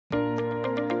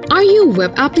Are you a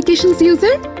web applications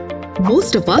user?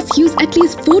 Most of us use at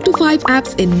least 4 to 5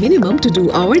 apps in minimum to do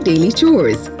our daily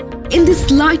chores. In this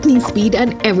lightning speed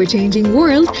and ever-changing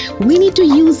world, we need to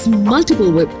use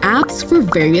multiple web apps for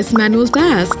various manual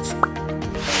tasks.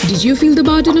 Did you feel the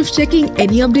burden of checking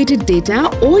any updated data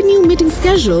or new meeting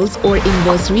schedules or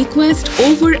invoice requests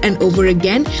over and over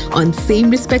again on same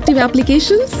respective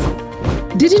applications?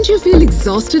 Didn't you feel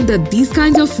exhausted that these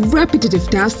kinds of repetitive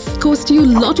tasks cost you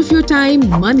a lot of your time,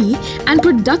 money, and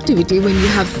productivity when you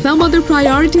have some other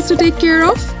priorities to take care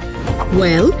of?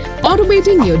 Well,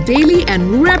 automating your daily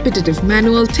and repetitive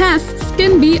manual tasks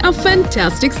can be a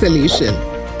fantastic solution.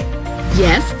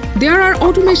 Yes, there are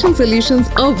automation solutions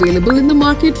available in the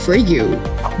market for you.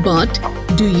 But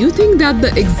do you think that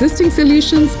the existing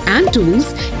solutions and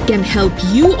tools can help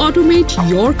you automate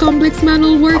your complex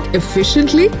manual work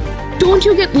efficiently? Don't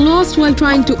you get lost while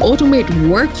trying to automate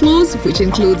workflows, which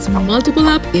includes multiple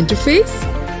app interface?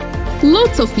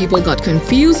 Lots of people got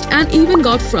confused and even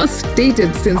got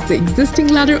frustrated since the existing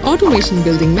ladder automation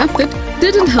building method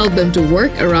didn't help them to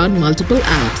work around multiple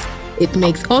apps. It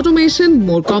makes automation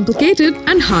more complicated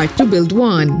and hard to build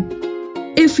one.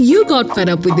 If you got fed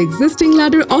up with the existing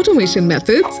ladder automation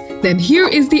methods, then here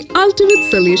is the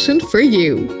ultimate solution for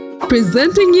you.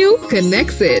 Presenting you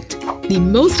KonnectzIT, the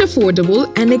most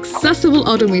affordable and accessible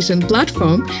automation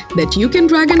platform that you can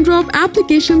drag and drop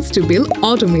applications to build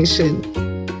automation.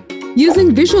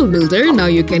 Using Visual Builder, now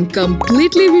you can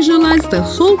completely visualize the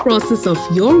whole process of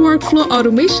your workflow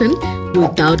automation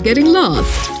without getting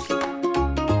lost.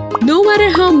 No matter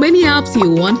how many apps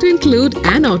you want to include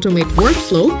and automate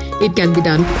workflow, it can be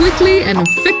done quickly and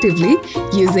effectively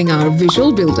using our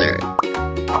Visual Builder.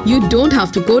 You don't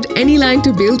have to code any line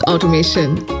to build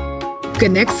automation.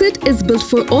 KonnectzIT is built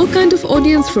for all kinds of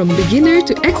audience from beginner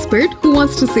to expert who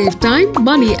wants to save time,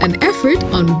 money, and effort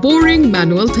on boring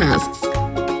manual tasks.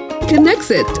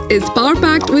 KonnectzIT is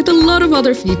power-packed with a lot of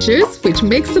other features which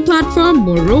makes the platform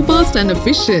more robust and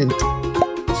efficient.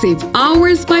 Save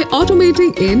hours by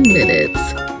automating in minutes.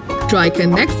 Try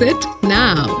KonnectzIT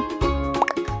now.